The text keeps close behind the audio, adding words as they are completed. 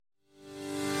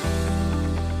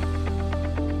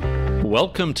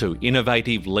Welcome to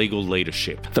Innovative Legal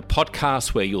Leadership, the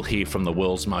podcast where you'll hear from the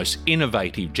world's most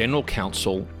innovative general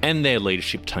counsel and their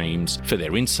leadership teams for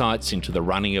their insights into the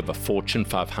running of a Fortune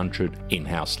 500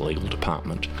 in-house legal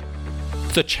department.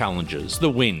 The challenges, the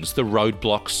wins, the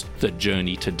roadblocks, the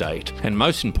journey to date, and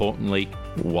most importantly,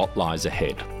 what lies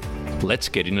ahead. Let's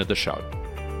get into the show.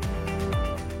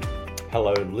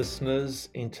 Hello, listeners.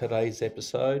 In today's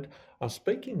episode, I'm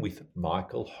speaking with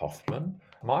Michael Hoffman.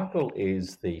 Michael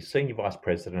is the Senior Vice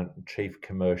President and Chief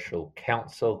Commercial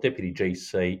Counsel, Deputy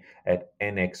GC at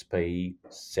NXP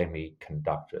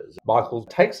Semiconductors. Michael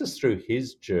takes us through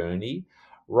his journey,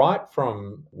 right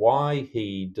from why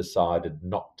he decided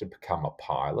not to become a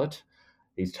pilot,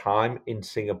 his time in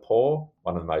Singapore,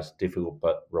 one of the most difficult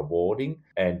but rewarding,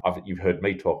 and you've heard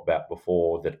me talk about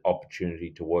before that opportunity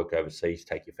to work overseas,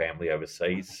 take your family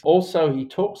overseas. Also, he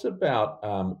talks about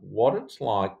what it's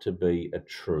like to be a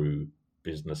true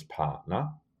business partner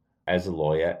as a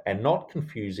lawyer and not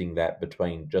confusing that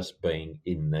between just being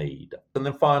in need. And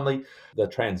then finally, the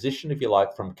transition, if you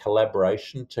like, from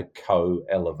collaboration to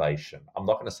co-elevation. I'm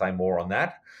not going to say more on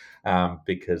that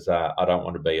because I don't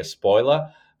want to be a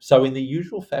spoiler. So in the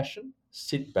usual fashion,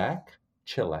 sit back,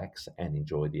 chillax, and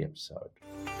enjoy the episode.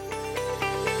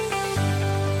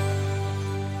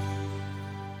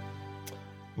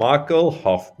 Michael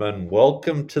Hoffman,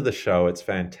 welcome to the show. It's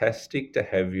fantastic to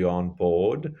have you on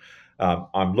board.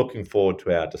 I'm looking forward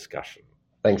to our discussion.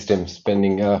 Thanks, Tim.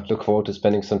 Look forward to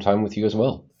spending some time with you as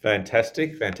well.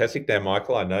 Fantastic. Now,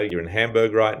 Michael, I know you're in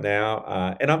Hamburg right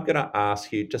now, and I'm going to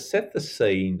ask you to set the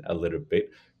scene a little bit.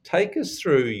 Take us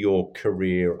through your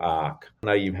career arc. I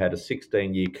know you've had a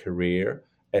 16-year career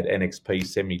at NXP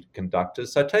Semiconductors.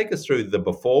 So take us through the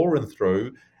before and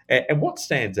through, and what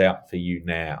stands out for you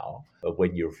now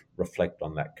when you reflect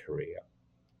on that career.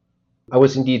 I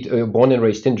was indeed born and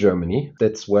raised in Germany.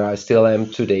 That's where I still am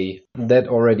today. That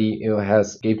already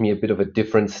gave me a bit of a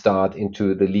different start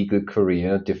into the legal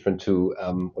career, different to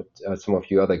what some of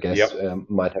you other guests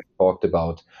might have talked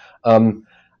about.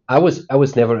 I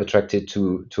was never attracted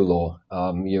to law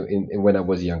when I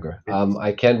was younger.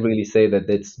 I can't really say that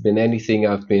it's been anything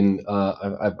I've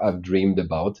dreamed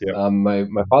about. Yep.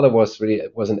 My father was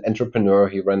an entrepreneur.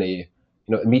 He ran a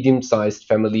medium-sized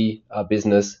family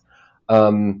business.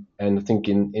 And I think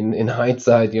in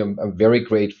hindsight, I'm very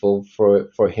grateful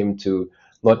for him to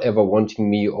not ever wanting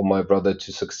me or my brother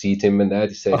to succeed him in that.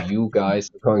 He said, you guys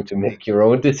are going to make your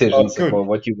own decisions about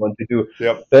what you want to do.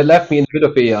 Yep. That left me in a bit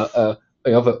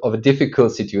of a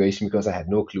difficult situation because I had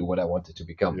no clue what I wanted to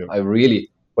become. Yep.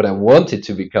 What I wanted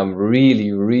to become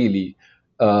really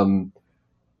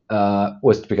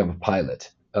was to become a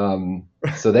pilot.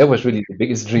 So that was really the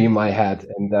biggest dream I had.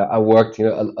 And I worked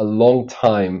a long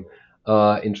time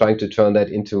in trying to turn that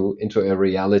into a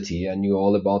reality. I knew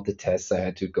all about the tests I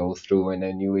had to go through, and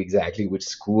I knew exactly which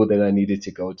school that I needed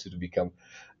to go to become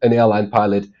an airline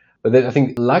pilot. But then I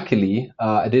think luckily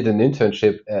I did an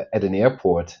internship at an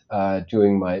airport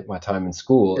during my time in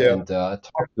school and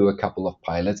talked to a couple of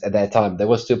pilots. At that time, that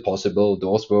was still possible.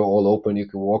 Doors were all open. You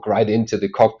could walk right into the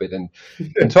cockpit and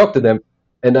talk to them.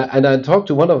 And I talked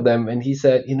to one of them, and he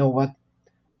said, you know what?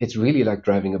 It's really like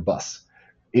driving a bus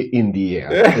in the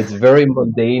air. Yeah. It's very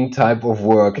mundane type of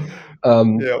work.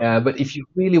 But if you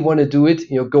really want to do it,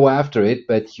 go after it.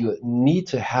 But you need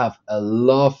to have a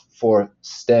love for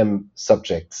STEM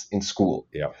subjects in school.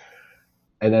 Yeah.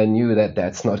 And I knew that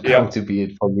that's not going to be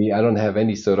it for me. I don't have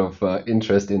any sort of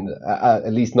interest in,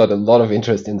 at least not a lot of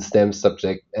interest in STEM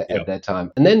subject at that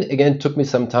time. And then again, it took me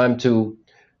some time to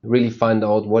really find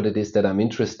out what it is that I'm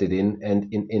interested in.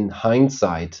 And in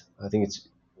hindsight, I think it's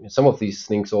some of these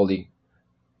things only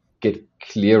get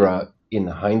clearer in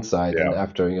hindsight and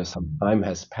after some time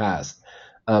has passed.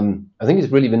 I think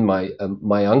it's really been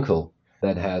my uncle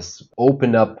that has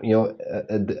opened up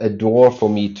a door for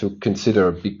me to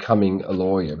consider becoming a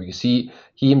lawyer, because he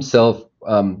himself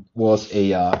was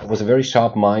a very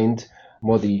sharp mind,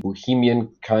 more the bohemian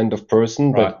kind of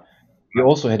person, right. But he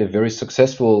also had a very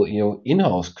successful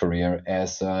in-house career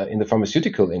as in the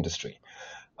pharmaceutical industry.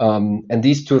 And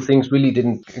these two things really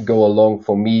didn't go along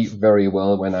for me very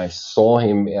well when I saw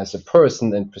him as a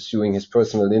person and pursuing his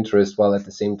personal interest, while at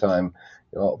the same time,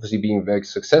 obviously being very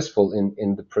successful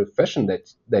in the profession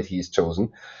that he's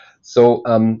chosen. So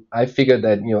I figured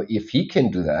that if he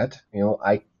can do that,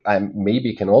 I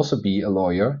maybe can also be a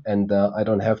lawyer, and I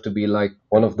don't have to be like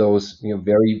one of those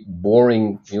very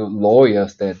boring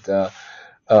lawyers that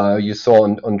you saw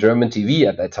on German TV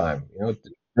at that time.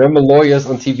 German lawyers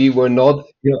on TV were not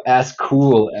as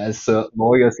cool as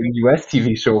lawyers in US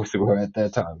TV shows were at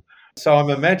that time. So I'm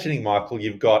imagining, Michael,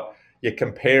 you've got you're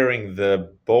comparing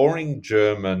the boring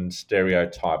German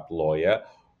stereotype lawyer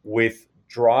with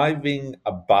driving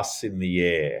a bus in the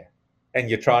air. And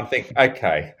you're trying to think,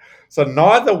 okay, so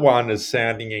neither one is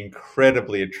sounding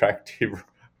incredibly attractive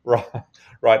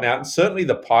right now. And certainly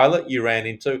the pilot you ran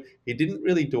into, he didn't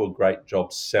really do a great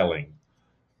job selling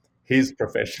his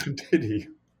profession, did he?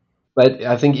 But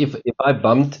I think if I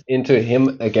bumped into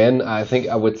him again, I think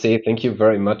I would say thank you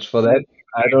very much for that.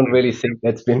 I don't really think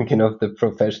that's been the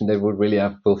profession that would really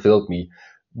have fulfilled me.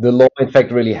 The law, in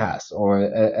fact, really has, or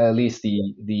at least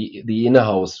the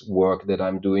in-house work that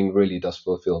I'm doing really does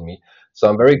fulfill me. So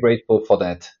I'm very grateful for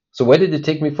that. So where did it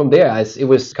take me from there? It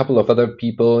was a couple of other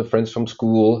people, friends from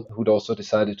school, who'd also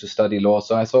decided to study law.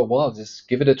 So I thought, well, just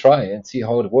give it a try and see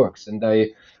how it works. And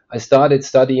I started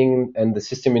studying, and the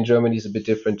system in Germany is a bit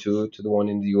different to the one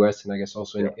in the US, and I guess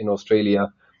also in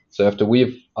Australia. So after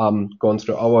we've gone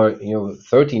through our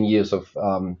 13 years of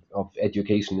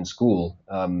education in school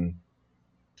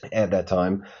at that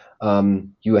time,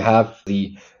 you have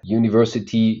the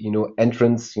university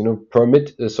entrance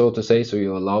permit, so to say. So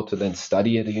you're allowed to then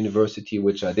study at a university,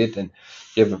 which I did, and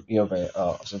you have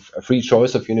a free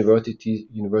choice of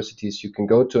universities you can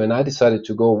go to. And I decided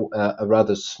to go a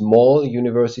rather small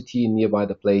university nearby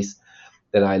the place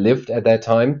that I lived at that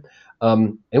time.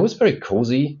 It was very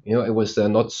cozy. It was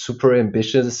not super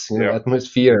ambitious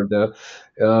atmosphere.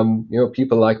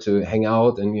 People like to hang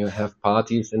out and have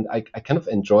parties, and I kind of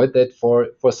enjoyed that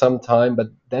for some time. But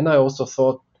then I also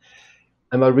thought,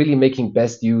 am I really making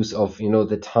best use of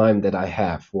the time that I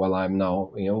have while I'm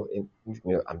now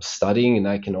I'm studying, and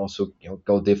I can also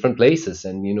go different places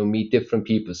and meet different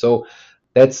people. So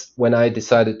that's when I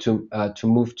decided to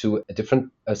move to a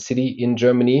different city in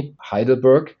Germany,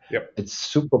 Heidelberg. Yep. It's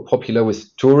super popular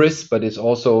with tourists, but it's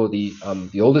also the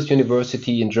oldest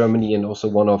university in Germany, and also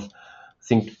one of, I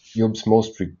think, Europe's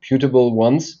most reputable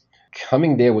ones.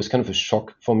 Coming there was kind of a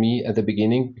shock for me at the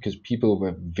beginning, because people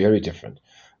were very different.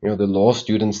 The law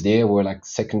students there were like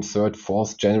second, third,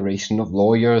 fourth generation of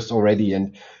lawyers already,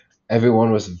 and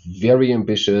everyone was very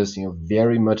ambitious,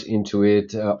 very much into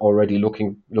it, already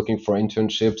looking for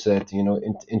internships at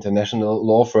international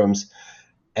law firms.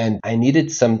 And I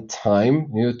needed some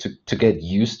time to get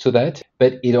used to that,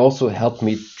 but it also helped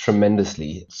me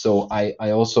tremendously. So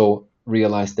I also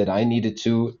realized that I needed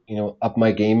to up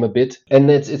my game a bit, and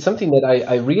it's something that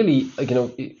I really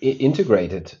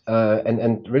integrated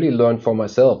and really learned for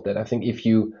myself, that I think if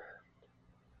you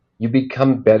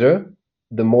become better,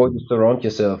 the more you surround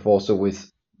yourself also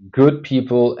with good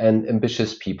people and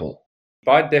ambitious people.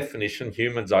 By definition,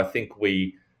 humans, I think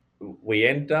we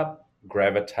end up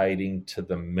gravitating to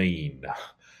the mean,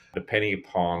 depending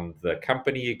upon the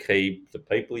company you keep, the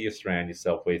people you surround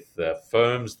yourself with, the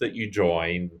firms that you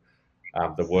join,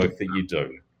 the work that you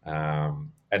do.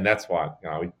 And that's why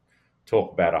we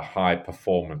talk about a high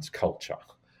performance culture,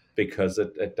 because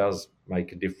it does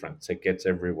make a difference. It gets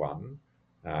everyone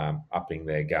upping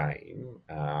their game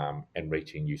and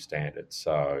reaching new standards.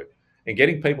 So, and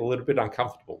getting people a little bit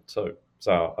uncomfortable too.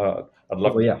 So I'd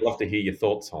love to hear your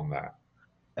thoughts on that.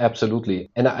 Absolutely.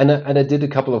 And I did a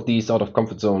couple of these out of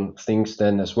comfort zone things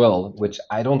then as well, which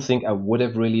I don't think I would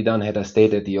have really done had I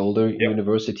stayed at the older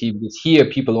university, because here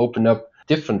people open up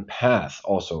different paths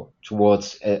also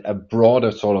towards a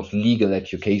broader sort of legal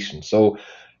education. So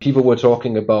people were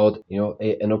talking about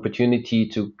an opportunity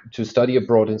to study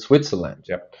abroad in Switzerland.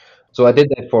 Yep. So I did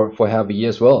that for half a year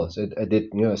as well. So I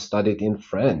did studied in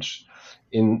French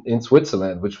in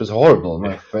Switzerland, which was horrible.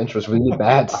 My French was really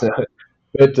bad.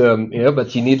 But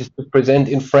but you needed to present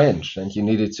in French, and you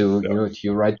needed to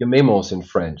to write your memos in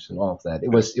French and all of that. It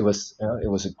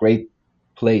was a great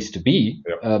place to be,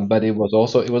 but it was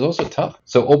also tough.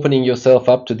 So opening yourself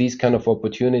up to these kind of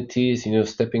opportunities,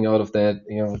 stepping out of that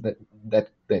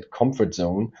that comfort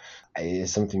zone,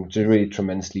 is something really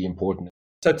tremendously important.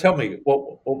 So tell me,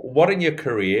 what in your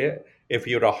career, if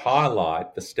you were to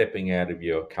highlight the stepping out of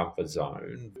your comfort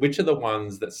zone, which are the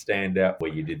ones that stand out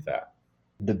where you did that?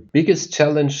 The biggest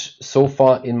challenge so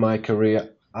far in my career,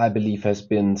 I believe, has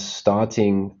been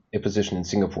starting a position in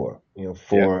Singapore,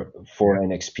 for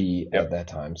NXP at that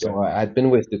time. So I'd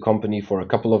been with the company for a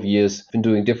couple of years, been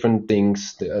doing different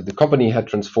things. The company had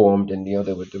transformed, and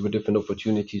there were different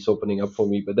opportunities opening up for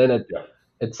me. But then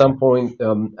at some point,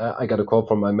 I got a call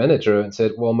from my manager and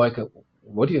said, "Well, Michael,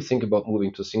 what do you think about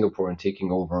moving to Singapore and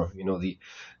taking over,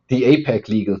 the APAC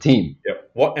legal team?" Yep.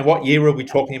 What year are we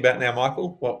talking about now,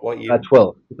 Michael? What year?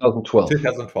 2012.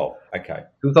 2012. Okay.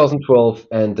 2012,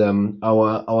 and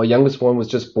our youngest one was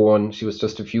just born. She was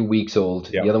just a few weeks old.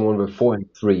 Yep. The other one were 4 and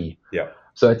 3. Yeah.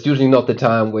 So it's usually not the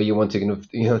time where you want to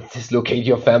dislocate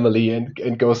your family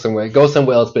and go somewhere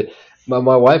else. But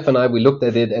my wife and I, we looked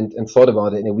at it and thought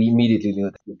about it, and we immediately knew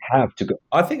that we have to go.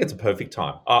 I think it's a perfect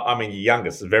time. I mean, your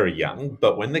youngest is very young,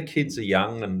 but when the kids are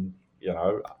young and,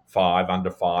 five,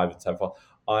 under five, and so forth,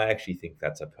 I actually think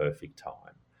that's a perfect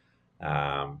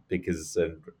time. Because,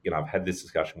 I've had this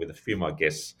discussion with a few of my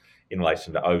guests in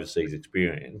relation to overseas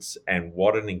experience, and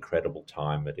what an incredible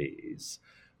time it is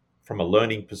from a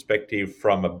learning perspective,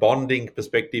 from a bonding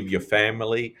perspective, your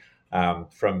family,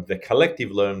 from the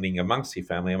collective learning amongst your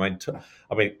family.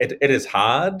 It is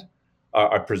hard.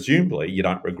 I presumably you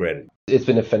don't regret it. It's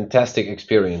been a fantastic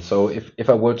experience. So if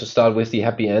I were to start with the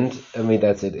happy end, I mean,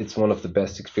 that's it. It's one of the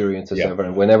best experiences Yeah, ever.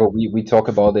 And whenever we talk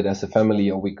about it as a family,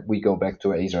 or we go back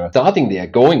to Asia, starting there,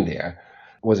 going there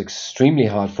was extremely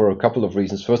hard for a couple of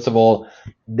reasons. First of all,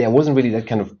 there wasn't really that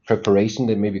kind of preparation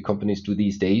that maybe companies do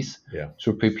these days yeah,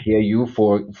 to prepare you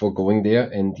for going there,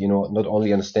 and not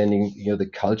only understanding the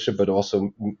culture, but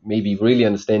also maybe really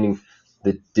understanding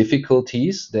the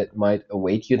difficulties that might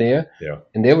await you there. yeah,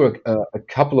 And there were a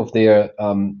couple of there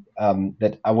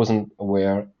that I wasn't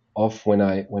aware of when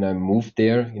I moved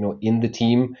there, in the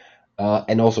team,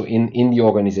 and also in the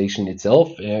organization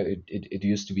itself. It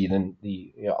used to be then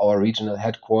our regional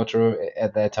headquarter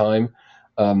at that time.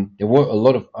 There were a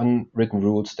lot of unwritten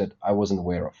rules that I wasn't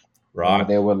aware of. right,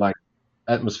 There were like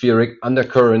atmospheric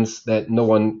undercurrents that no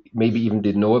one maybe even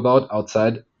did know about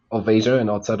outside of Asia and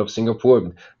outside of Singapore.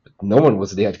 But no one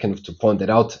was there kind of to point that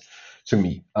out to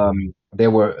me.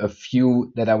 There were a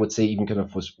few that I would say even kind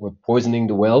of were poisoning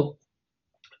the well,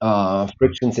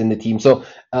 frictions in the team. So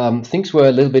things were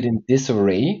a little bit in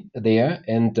disarray there.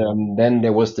 And then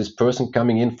there was this person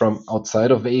coming in from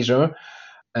outside of Asia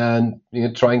and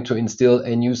trying to instill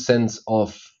a new sense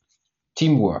of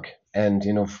teamwork and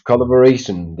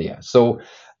collaboration there. So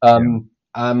yeah,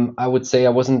 I would say I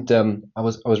wasn't. I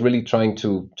was really trying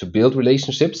to build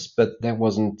relationships, but that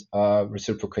wasn't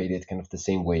reciprocated kind of the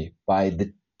same way by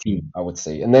the team, I would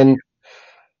say. And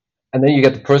then you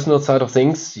get the personal side of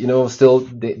things. Still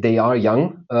they are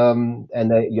young,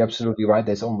 and you're absolutely right.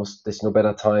 There's no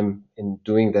better time in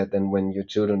doing that than when your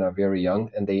children are very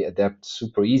young and they adapt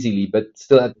super easily. But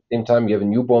still, at the same time, you have a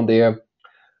newborn there.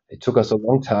 It took us a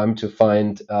long time to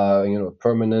find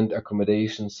permanent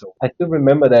accommodation. So I still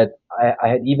remember that I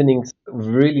had evenings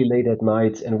really late at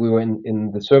night, and we were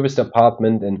in the service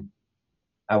department, and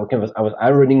I was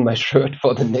ironing my shirt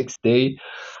for the next day,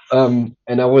 and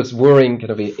I was wearing kind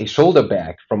of a shoulder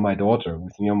bag from my daughter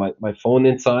with my phone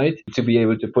inside to be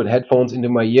able to put headphones into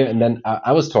my ear. And then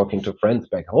I was talking to friends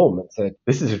back home and said,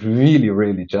 "This is really,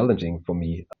 really challenging for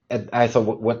me." And I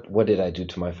thought, what did I do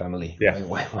to my family? yeah,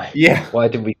 Why yeah, why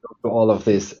did we go through all of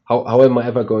this? How am I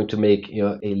ever going to make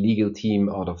a legal team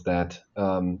out of that,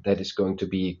 that is going to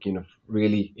be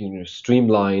really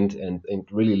streamlined and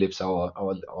really lives our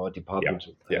yeah, department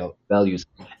yeah, values.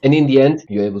 And in the end,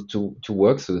 you're able to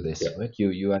work through this, yeah, right?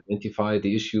 You identify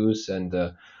the issues and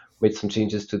made some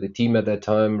changes to the team at that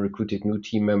time, recruited new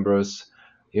team members,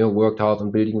 worked hard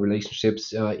on building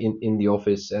relationships in the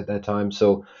office at that time.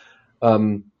 So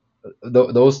um,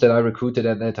 those that I recruited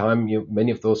at that time, many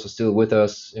of those are still with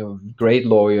us. Great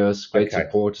lawyers, great okay,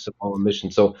 supporters of our mission.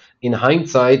 So in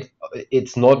hindsight,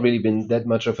 it's not really been that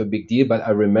much of a big deal. But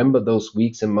I remember those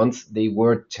weeks and months; they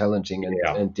were challenging and,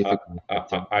 yeah. and difficult.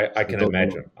 But I can those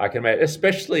imagine. I can imagine,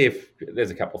 especially if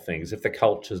there's a couple of things. If the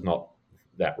culture's not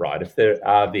that right, if there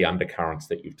are the undercurrents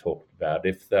that you've talked about,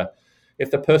 if the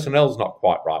personnel's not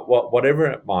quite right, whatever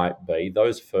it might be,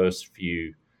 those first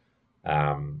few,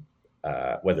 um,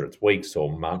 whether it's weeks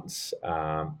or months,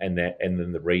 and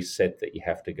then the reset that you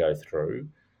have to go through,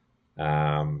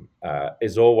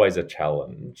 is always a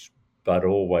challenge, but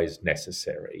always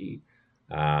necessary,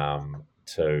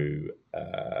 to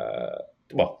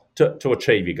to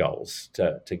achieve your goals,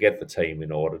 to get the team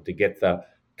in order, to get the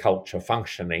culture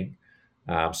functioning,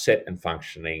 set and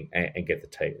functioning, and get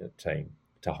the team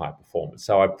to high performance.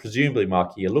 So I presumably,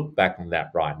 Mike, you look back on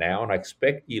that right now, and I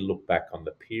expect you look back on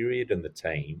the period and the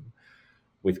team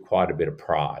with quite a bit of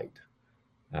pride.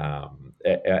 Am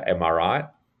I right?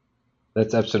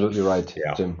 That's absolutely right,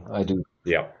 Yeah, Jim. I do.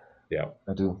 yeah, yeah.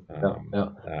 I do. Yeah, Um, yeah.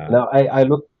 uh, Now, I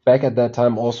look back at that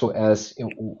time also as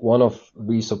one of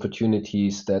these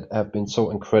opportunities that have been so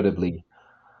incredibly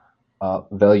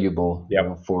valuable,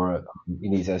 yep, for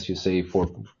in these, as you say, for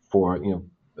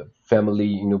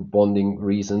family, bonding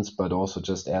reasons, but also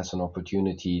just as an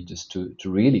opportunity just to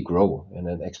really grow and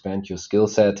then expand your skill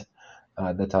set.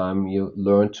 At the time, you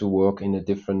learn to work in a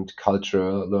different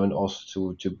culture, learn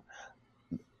also to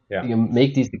Yeah. you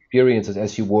make these experiences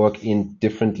as you work in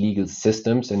different legal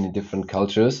systems and in different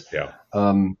cultures. Yeah.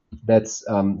 Um, that's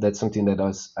something that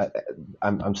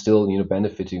I'm still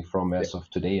benefiting from Yeah. as of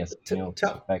today, as T-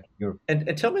 tell, back in Europe.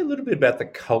 and tell me a little bit about the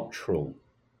cultural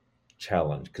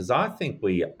challenge, because I think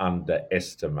we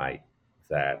underestimate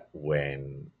that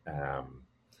when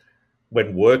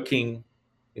working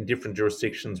in different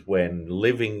jurisdictions, when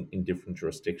living in different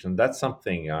jurisdictions. That's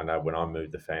something I know when I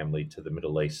moved the family to the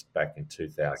Middle East back in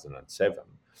 2007.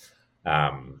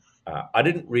 I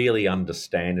didn't really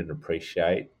understand and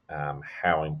appreciate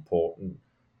how important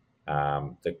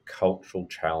the cultural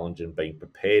challenge and being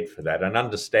prepared for that and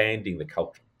understanding the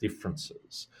cultural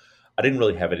differences. I didn't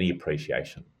really have any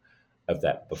appreciation of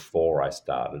that before I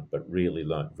started, but really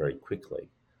learnt very quickly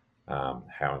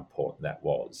how important that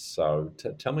was. So,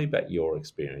 tell me about your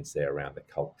experience there around the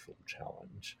cultural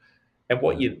challenge and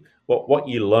Yeah. what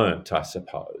you learnt, I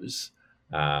suppose,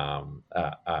 and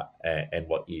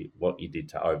what you did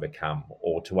to overcome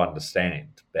or to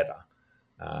understand better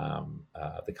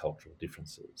the cultural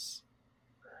differences.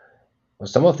 Well,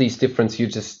 some of these difference you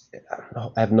just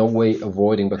have no way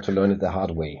avoiding but to learn it the hard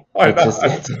way. I It's just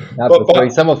know, it's not sorry.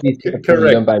 but Some of these differences you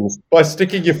learn correct, by mistake, by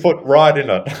sticking your foot right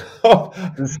in it.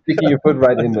 sticking your foot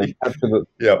right in them. Absolutely.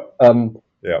 Yep, Um,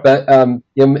 yep, but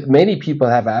many people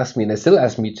have asked me, and they still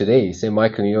ask me today. Say,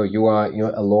 Michael, you are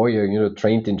a lawyer,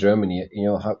 trained in Germany.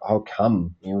 How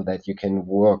come that you can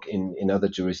work in other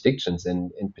jurisdictions,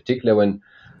 and in particular when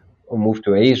I moved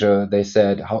to Asia, they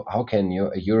said, how can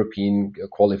a European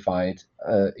qualified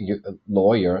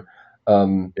lawyer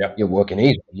you yep, work in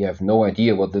Asia? You have no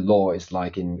idea what the law is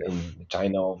like in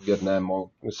China or Vietnam or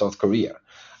South Korea.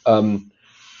 Um,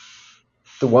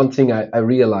 the one thing I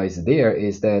realized there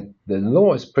is that the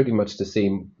law is pretty much the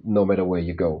same no matter where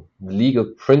you go. The legal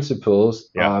principles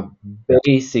yep, are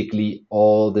basically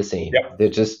all the same. yep, They're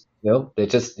just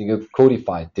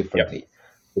codified yep, differently.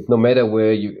 But no matter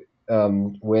where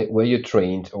you're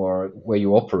trained or where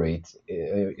you operate,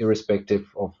 irrespective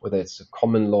of whether it's a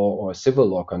common law or a civil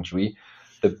law country,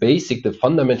 the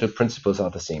fundamental principles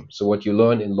are the same. So what you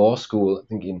learn in law school, I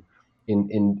think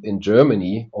in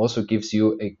Germany, also gives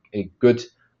you a good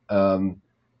um,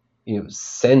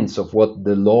 sense of what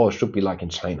the law should be like in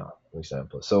China, for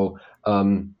example. So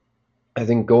I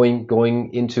think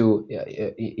going into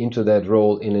that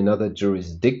role in another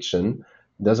jurisdiction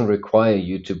doesn't require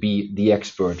you to be the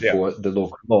expert yep. for the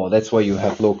local law. That's why you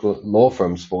have local law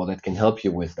firms for that can help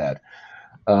you with that.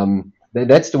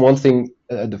 That's the one thing,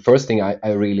 the first thing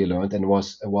I really learned and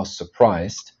was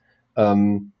surprised.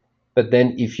 Um, but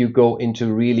then if you go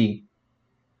into really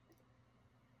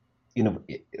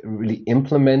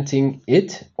implementing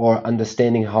it or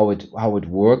understanding how it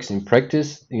works in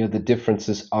practice, the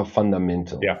differences are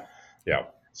fundamental. Yeah, yeah,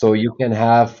 So you can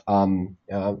have, and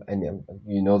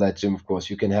you know that, Jim, of course,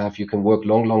 you can work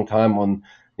long time on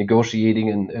negotiating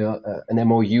an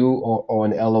MOU or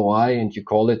an LOI, and you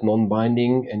call it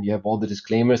non-binding, and you have all the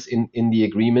disclaimers in the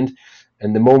agreement.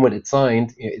 And the moment it's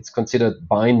signed, it's considered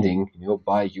binding,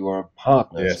 by your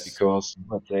partners yes, because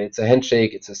it's a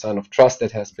handshake, it's a sign of trust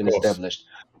that has of been course. established.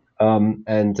 And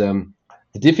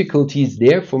the difficulties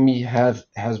there for me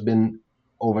has been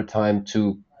over time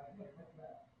to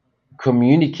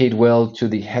communicate well to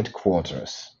the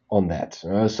headquarters on that.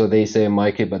 So they say,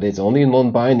 Michael, but it's only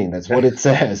non-binding. That's what it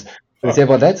says. They say,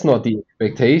 but that's not the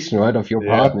expectation, right, of your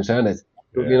Yeah, partners. And that's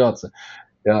absolutely yeah, not. So,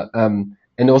 yeah.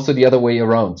 And also the other way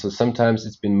around. So sometimes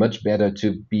it's been much better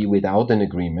to be without an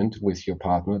agreement with your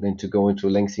partner than to go into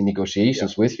lengthy yeah,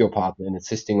 negotiations with your partner and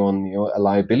insisting on a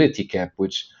liability cap,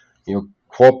 which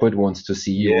corporate wants to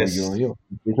see or your yes,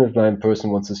 business line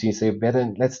person wants to see. Say,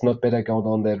 let's not better go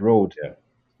down that road. yeah, I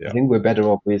yeah, think we're better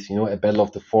off with a battle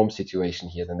of the form situation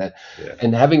here than that. yeah,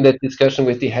 And having that discussion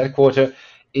with the headquarter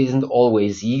isn't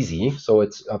always easy. So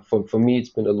it's for me, it's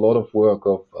been a lot of work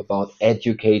about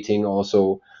educating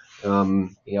also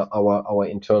our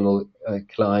internal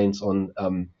clients on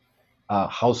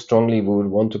how strongly we would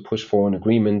want to push for an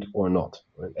agreement or not.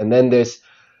 Right? And then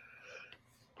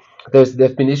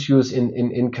there've been issues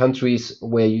in countries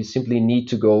where you simply need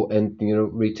to go and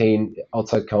retain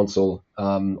outside counsel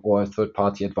or third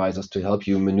party advisors to help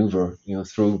you maneuver yeah,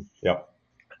 through the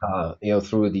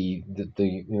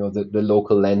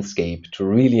local landscape to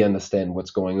really understand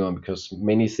what's going on, because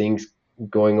many things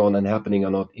going on and happening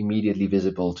are not immediately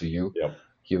visible to you. yeah.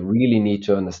 You really need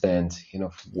to understand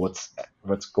what's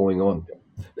going on.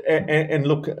 And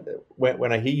look,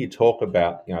 when I hear you talk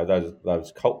about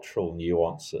those cultural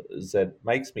nuances, that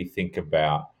makes me think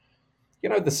about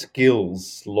the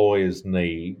skills lawyers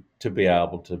need to be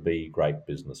able to be great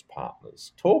business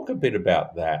partners. Talk a bit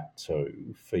about that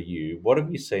too for you. What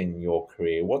have you seen in your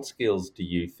career? What skills do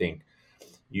you think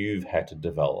you've had to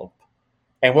develop?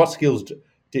 And what skills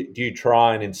do you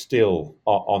try and instill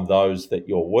on those that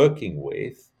you're working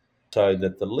with so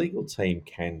that the legal team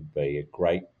can be a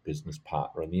great business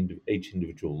partner and each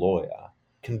individual lawyer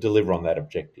can deliver on that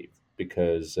objective?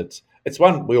 Because it's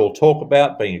one we all talk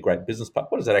about, being a great business partner.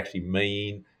 What does that actually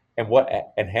mean? And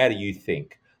how do you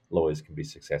think lawyers can be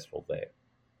successful there?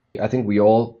 I think we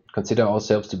all consider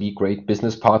ourselves to be great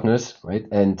business partners, right?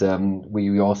 And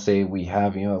we all say we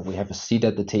have, we have a seat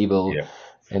at the table, Yeah,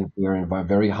 and we're in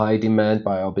very high demand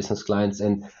by our business clients.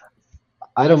 And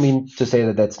I don't mean to say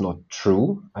that that's not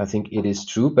true. I think it is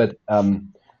true, but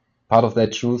part of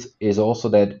that truth is also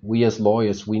that we as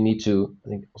lawyers, we need to, I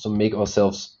think, also make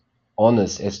ourselves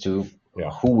honest as to yeah,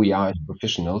 who we are as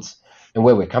professionals and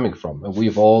where we're coming from. And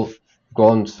we've all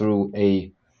gone through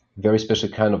a very special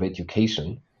kind of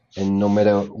education. And no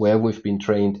matter where we've been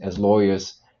trained as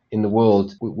lawyers in the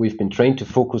world, we've been trained to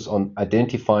focus on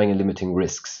identifying and limiting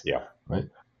risks, yeah, right?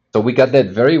 So we got that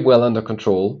very well under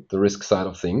control, the risk side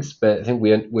of things. But I think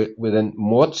we're then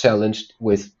more challenged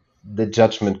with the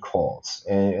judgment calls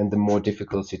and the more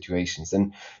difficult situations.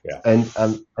 And yeah, I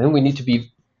think we need to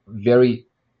be very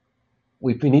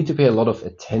we need to pay a lot of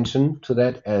attention to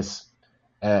that as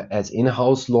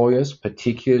in-house lawyers,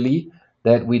 particularly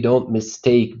that we don't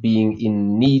mistake being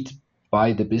in need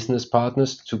by the business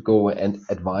partners to go and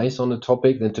advise on a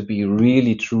topic than to be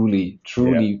really yeah,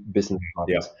 truly business yeah,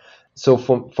 partners. So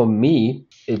for me,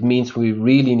 it means we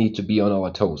really need to be on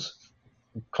our toes,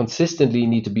 consistently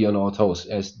need to be on our toes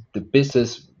as the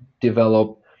business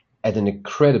develop at an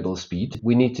incredible speed.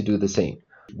 We need to do the same.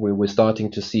 We're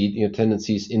starting to see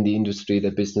tendencies in the industry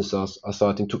that businesses are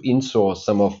starting to insource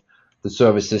some of the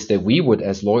services that we would,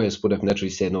 as lawyers, would have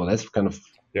naturally said, no, that's kind of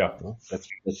yeah. that's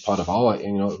part of our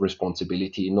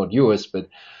responsibility, not yours. But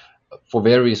for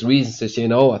various reasons, they say,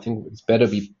 no, I think it's better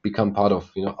become part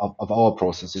of of our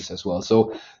processes as well.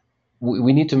 So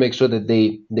we need to make sure that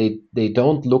they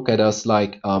don't look at us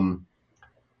like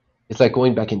it's like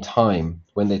going back in time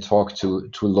when they talk to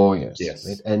lawyers, right?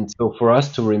 Yes. And so for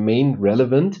us to remain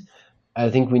relevant, I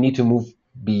think we need to move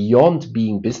beyond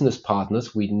being business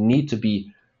partners. We need to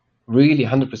be really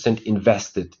 100%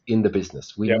 invested in the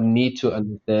business. We Yep. need to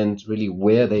understand really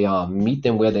where they are, meet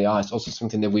them where they are. It's also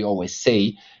something that we always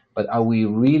say, but are we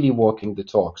really walking the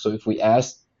talk? So if we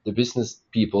ask the business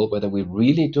people whether we're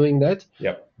really doing that,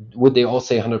 Yep. would they all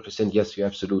say 100% yes, you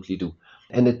absolutely do?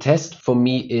 And the test for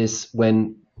me is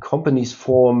when companies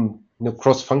form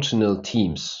cross-functional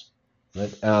teams,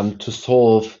 right, to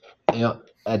solve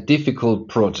a difficult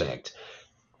project.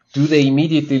 Do they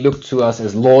immediately look to us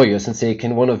as lawyers and say,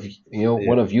 "Can one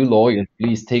Yeah. of you lawyers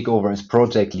please take over as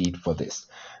project lead for this?"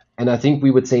 And I think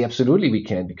we would say absolutely we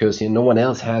can, because no one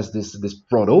else has this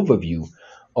broad overview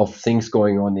of things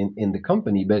going on in the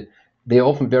company. But they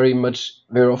often very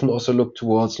often also look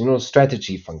towards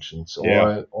strategy functions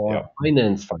Yeah. or Yeah.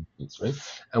 finance functions, right?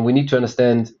 And we need to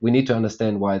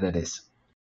understand why that is.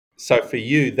 So for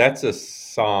you, that's a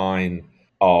sign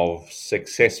of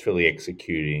successfully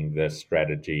executing the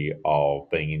strategy of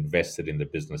being invested in the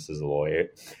business as a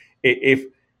lawyer. If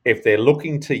if they're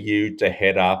looking to you to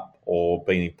head up or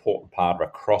be an important part of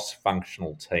a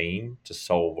cross-functional team to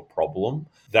solve a problem,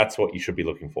 that's what you should be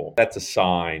looking for. That's a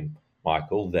sign,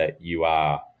 Michael, that you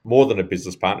are more than a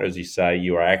business partner, as you say,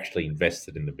 you are actually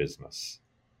invested in the business.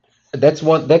 That's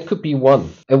one. That could be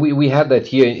one, and we had that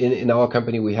here in our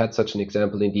company. We had such an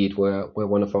example indeed, where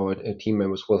one of our team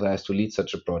members was asked to lead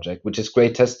such a project, which is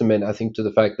great testament, I think, to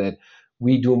the fact that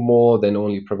we do more than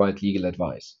only provide legal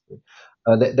advice.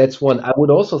 That's one. I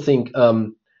would also think,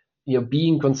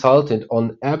 being consultant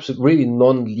on absolute really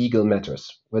non-legal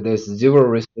matters where there's zero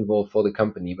risk involved for the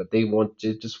company, but they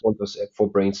just want us for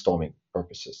brainstorming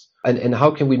purposes. And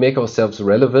how can we make ourselves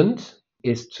relevant?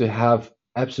 Is to have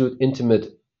absolute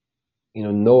intimate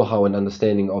know-how and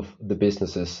understanding of the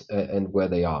businesses and where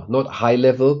they are. Not high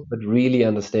level, but really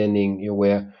understanding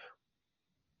where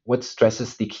what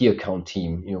stresses the key account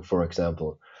team, for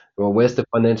example. Where's the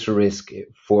financial risk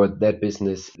for that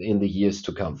business in the years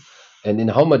to come? And in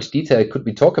how much detail could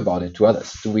we talk about it to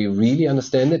others? Do we really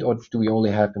understand it, or do we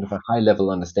only have kind of a high level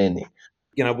understanding?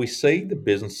 We see the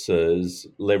businesses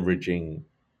leveraging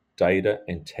data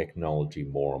and technology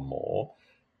more and more.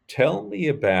 Tell me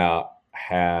about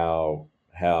how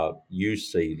you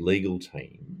see legal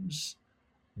teams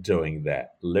doing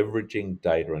that, leveraging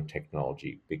data and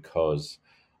technology, because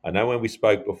I know when we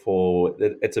spoke before,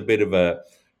 it's a bit of a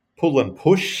pull and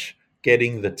push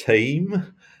getting the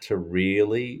team to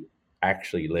really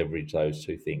actually leverage those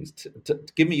two things?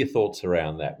 Give me your thoughts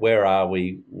around that. Where are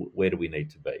we? Where do we need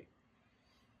to be?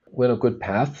 We're on a good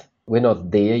path. We're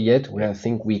not there yet where Yeah. I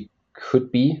think we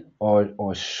could be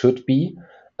or should be.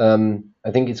 I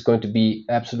think it's going to be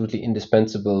absolutely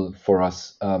indispensable for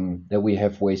us that we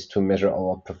have ways to measure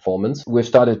our performance. We've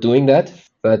started doing that,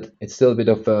 but it's still a bit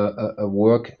of a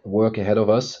work ahead of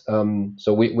us.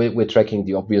 So we're tracking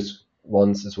the obvious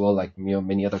ones as well, like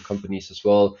many other companies as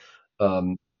well.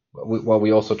 Um,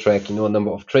 we also track a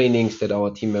number of trainings that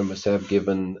our team members have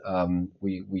given.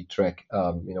 We track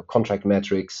contract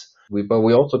metrics. But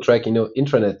we also track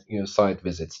intranet site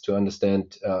visits to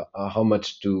understand how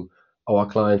much do our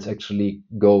clients actually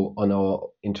go on our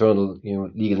internal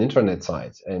legal intranet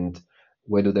sites, and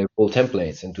where do they pull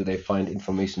templates, and do they find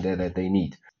information there that they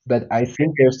need. But I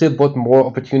think there's still but more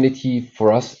opportunity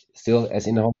for us still as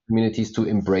in-house communities to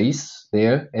embrace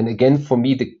there. And again, for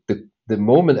me, the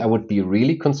moment I would be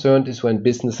really concerned is when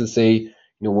businesses say,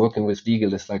 working with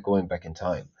legal is like going back in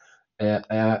time.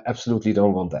 I absolutely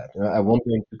don't want that. I want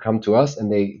them to come to us,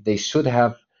 and they should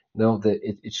have,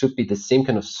 it should be the same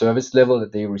kind of service level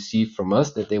that they receive from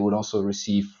us that they would also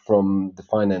receive from the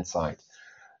finance side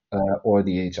or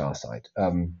the HR side.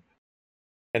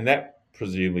 And that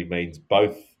presumably means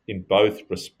in both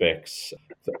respects,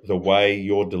 the way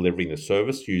you're delivering the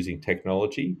service using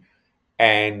technology,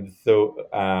 and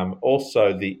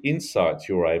also the insights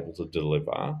you're able to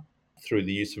deliver through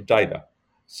the use of data.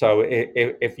 So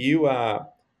if you are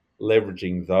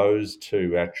leveraging those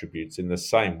two attributes in the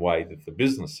same way that the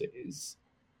business is,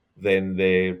 then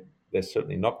they're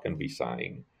certainly not going to be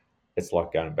saying it's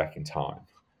like going back in time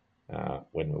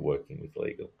when we're working with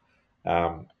legal.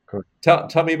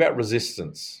 Tell me about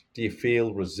resistance. Do you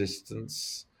feel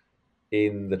resistance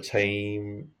in the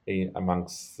team,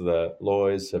 amongst the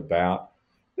lawyers, about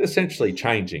essentially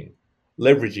changing,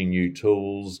 leveraging new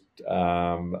tools,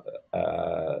 uh,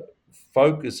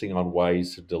 focusing on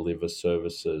ways to deliver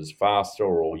services faster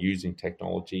or using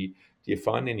technology? Do you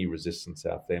find any resistance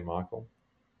out there, Michael?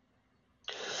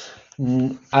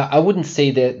 I wouldn't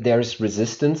say that there is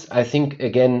resistance. I think,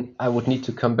 again, I would need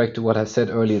to come back to what I said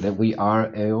earlier, that we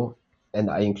are, and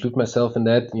I include myself in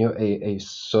that, a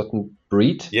certain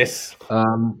breed. Yes.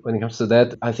 When it comes to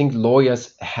that, I think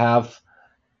lawyers have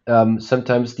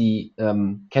sometimes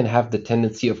can have the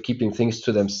tendency of keeping things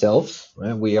to themselves.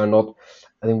 Right? We are not.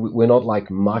 I think we're not like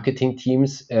marketing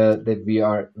teams that we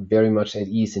are very much at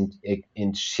ease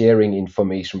in sharing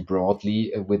information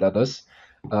broadly with others.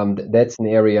 That's an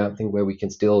area I think where we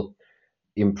can still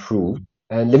improve.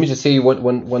 And let me just say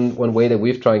one way that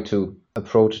we've trying to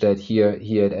approach that here at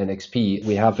NXP.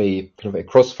 We have a kind of a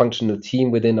cross-functional team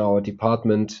within our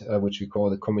department, which we call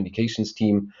the communications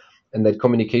team, and that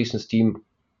communications team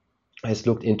has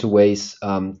looked into ways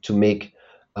to make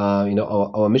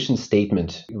our mission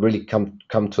statement really come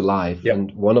to life. Yep.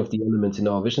 And one of the elements in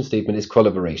our vision statement is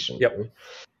collaboration. Yep.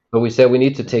 So we said we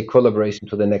need to take collaboration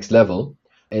to the next level.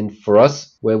 And for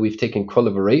us, where we've taken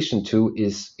collaboration to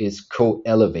is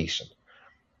co-elevation.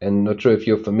 And not sure if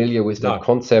you're familiar with that No.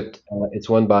 concept. It's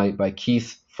one by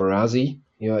Keith Ferrazzi.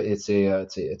 It's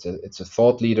a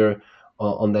thought leader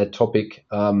on that topic.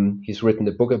 He's written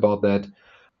a book about that.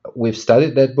 We've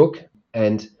studied that book,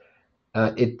 and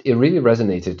it really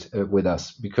resonated with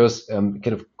us, because kind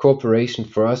of cooperation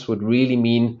for us would really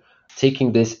mean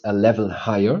taking this a level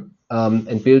higher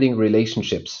and building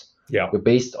relationships Yeah.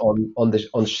 based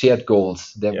on shared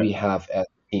goals that Yeah. we have as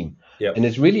a team. Yeah. And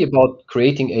it's really about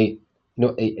creating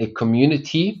a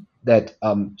community that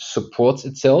supports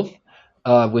itself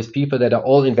with people that are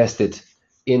all invested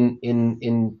in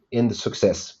the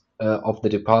success of the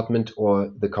department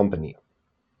or the company.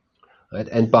 Right?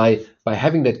 And by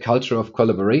having that culture of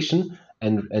collaboration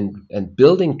and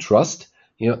building trust,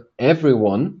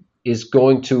 everyone is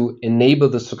going to enable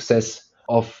the success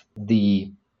of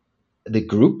the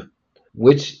group,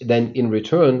 which then in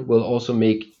return will also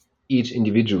make each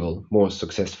individual more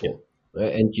successful.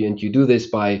 Right? And you do this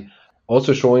by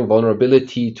also showing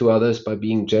vulnerability to others, by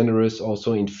being generous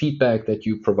also in feedback that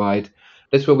you provide.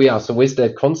 That's where we are. So with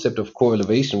that concept of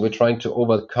co-elevation, we're trying to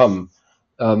overcome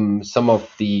some of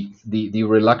the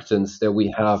reluctance that we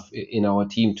have in our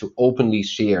team to openly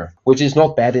share, which is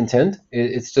not bad intent.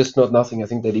 It's just not nothing I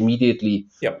think that immediately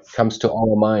Yep. comes to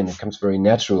our mind. It comes very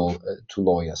natural to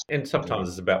lawyers. And sometimes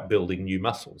it's about building new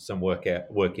muscles and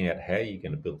working out how you're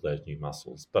going to build those new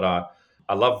muscles. But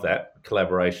I love that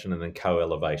collaboration and then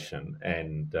co-elevation,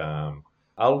 and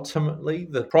ultimately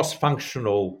the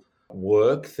cross-functional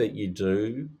work that you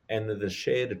do and the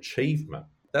shared achievement.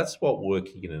 That's what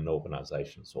working in an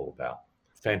organisation is all about.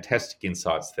 Fantastic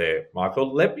insights there,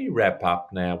 Michael. Let me wrap up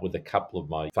now with a couple of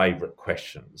my favourite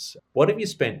questions. What have you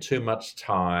spent too much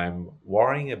time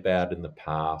worrying about in the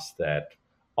past that,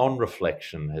 on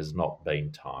reflection, has not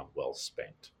been time well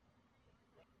spent?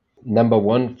 Number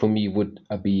one for me would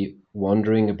be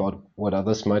wondering about what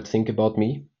others might think about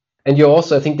me. And you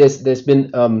also, I think there's been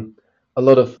a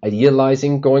lot of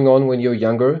idealizing going on when you're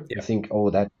younger. Yeah. You think, oh,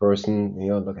 that person,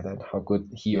 look at that, how good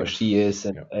he or she is,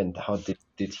 and, Yeah. and how did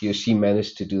he or she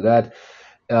manage to do that?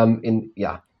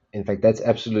 In fact, that's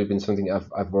absolutely been something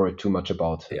I've worried too much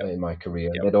about in my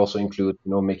career. Yeah. That also includes,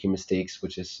 making mistakes,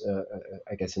 which is,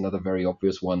 I guess, another very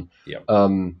obvious one. Yeah.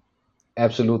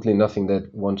 Absolutely nothing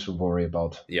that one should worry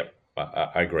about. Yep,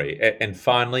 I agree. And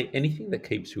finally, anything that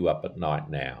keeps you up at night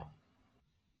now?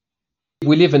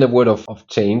 We live in a world of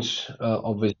change,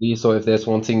 obviously. So if there's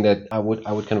one thing that I would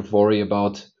kind of worry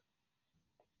about,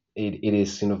 it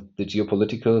is the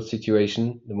geopolitical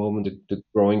situation, the moment, the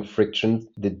growing friction,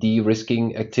 the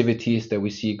de-risking activities that we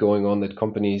see going on that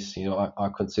companies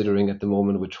are considering at the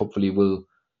moment, which hopefully will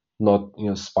not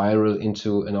spiral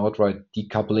into an outright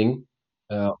decoupling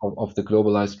of the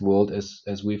globalized world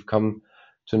as we've come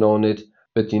to know it.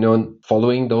 But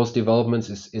following those developments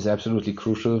is absolutely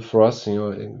crucial for us.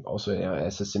 And also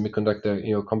as a semiconductor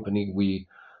company, we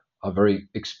are very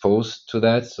exposed to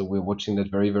that, so we're watching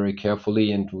that very, very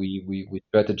carefully, and we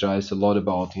strategize a lot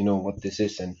about what this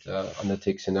is, and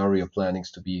undertake scenario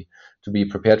plannings to be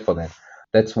prepared for that.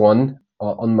 That's one.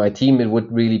 On my team, it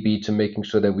would really be to making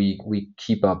sure that we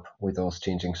keep up with those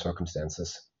changing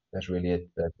circumstances. That's really it.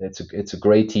 It's a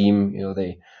great team.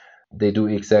 They do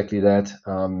exactly that.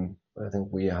 I think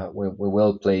we're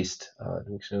well placed to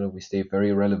make sure that we stay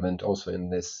very relevant also in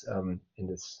this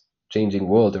changing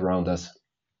world around us.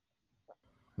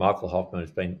 Michael Hoffman,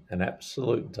 it's been an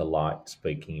absolute delight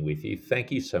speaking with you.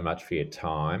 Thank you so much for your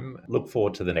time. Look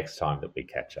forward to the next time that we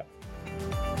catch up.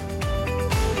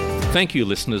 Thank you,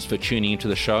 listeners, for tuning into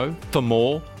the show. For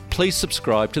more, please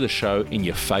subscribe to the show in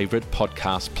your favourite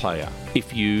podcast player.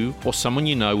 If you or someone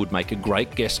you know would make a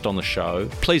great guest on the show,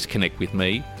 please connect with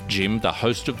me, Jim, the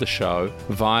host of the show,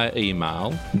 via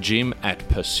email,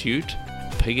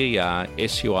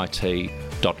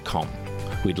 jim@persuit.com.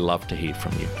 We'd love to hear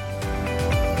from you.